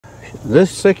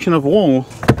this section of wall,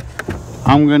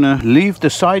 I'm gonna leave the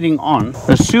siding on,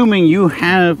 assuming you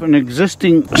have an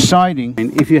existing siding.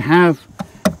 And if you have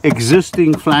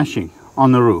existing flashing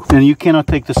on the roof, then you cannot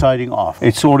take the siding off.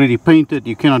 It's already painted,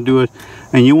 you cannot do it.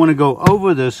 And you want to go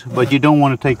over this, but you don't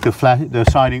want to take the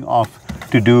siding off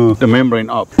to do the membrane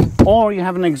up. Or you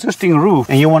have an existing roof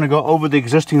and you want to go over the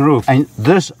existing roof, and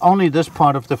only this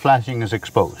part of the flashing is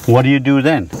exposed. What do you do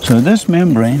then? So this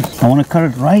membrane, I want to cut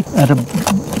it right at a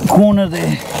corner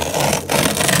there,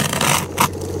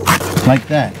 like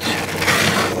that.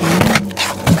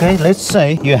 Okay, let's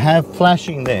say you have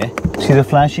flashing there. See the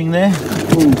flashing there?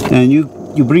 And you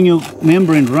bring your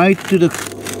membrane right to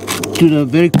the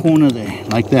very corner there,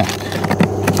 like that.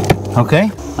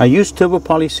 Okay, I use turbo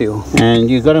poly seal, and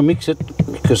you got to mix it,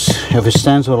 because if it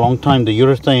stands for a long time, the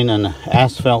urethane and the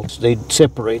asphalt, they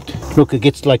separate. Look, it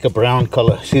gets like a brown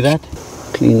color. See that?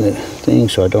 Clean the thing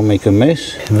so I don't make a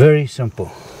mess. Very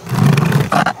simple.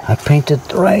 I paint it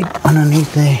right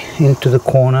underneath there into the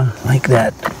corner, like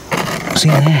that. See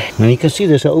there? And you can see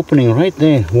there's an opening right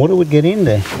there. Water would get in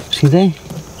there. See there?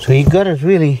 So you gotta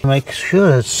really make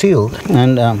sure it's sealed.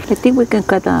 And I think we can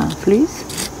cut a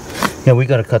fleece. Yeah, we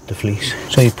gotta cut the fleece.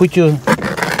 So you put your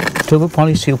turbo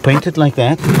poly seal, paint it like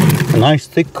that, a nice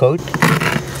thick coat,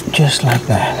 just like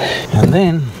that. And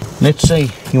then, let's say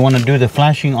you want to do the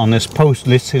flashing on this post.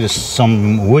 Let's say there's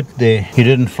some wood there you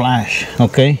didn't flash.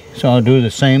 Okay, so I'll do the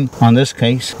same on this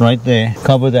case right there.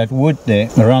 Cover that wood there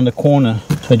around the corner.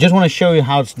 So I just want to show you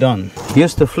how it's done.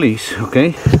 Here's the fleece. Okay,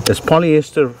 this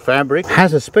polyester fabric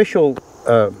has a special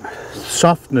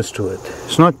softness to it.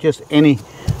 It's not just any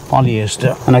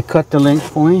polyester. And I cut the length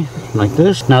for you like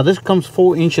this. Now this comes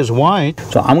 4 inches wide,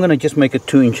 so I'm gonna just make it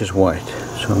 2 inches wide.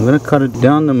 So I'm gonna cut it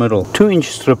down the middle, 2-inch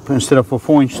strip instead of a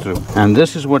 4-inch strip. And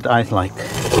this is what I like.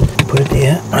 Put it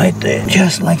there, right there,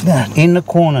 just like that, in the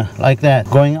corner, like that,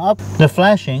 going up the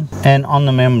flashing and on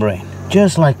the membrane,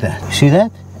 just like that. You see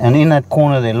that? And in that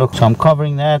corner there, look, so I'm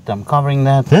covering that, I'm covering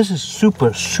that. This is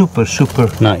super, super, super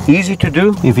nice. Easy to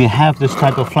do if you have this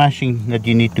type of flashing that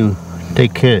you need to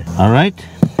take care. All right?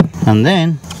 And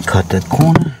then cut that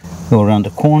corner, go around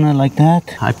the corner like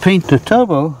that. I paint the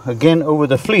turbo again over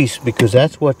the fleece, because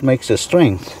that's what makes the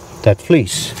strength, that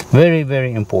fleece. Very,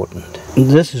 very important.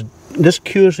 This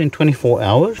cures in 24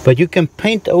 hours, but you can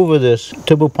paint over this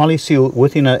turbo poly seal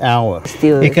within an hour.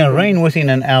 It can rain within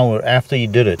an hour after you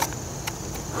did it.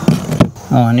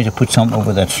 Oh, I need to put some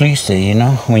over that fleece there, you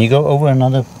know. When you go over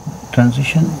another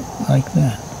transition, like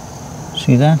that.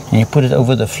 See that? And you put it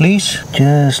over the fleece,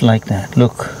 just like that.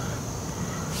 Look.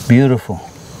 Beautiful.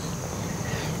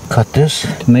 Cut this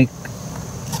to make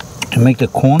the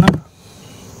corner,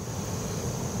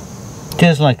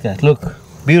 just like that. Look,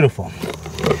 beautiful.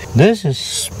 This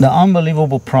is the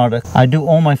unbelievable product. I do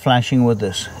all my flashing with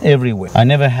this everywhere. I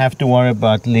never have to worry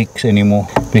about leaks anymore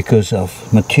because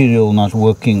of material not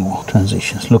working or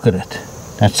transitions. Look at it.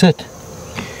 That's it.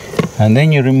 And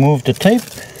then you remove the tape,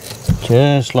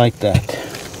 just like that.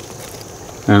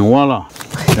 And voila,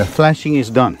 the flashing is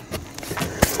done.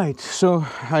 Right, so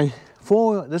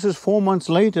this is 4 months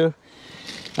later,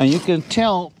 and you can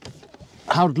tell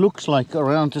how it looks like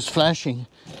around this flashing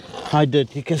I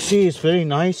did. You can see it's very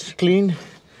nice, clean.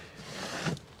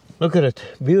 Look at it,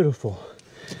 beautiful,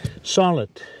 solid.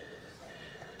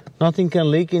 Nothing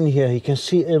can leak in here. You can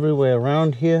see everywhere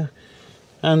around here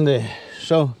and there.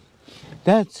 So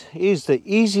that is the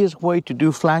easiest way to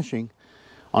do flashing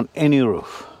on any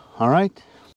roof. All right.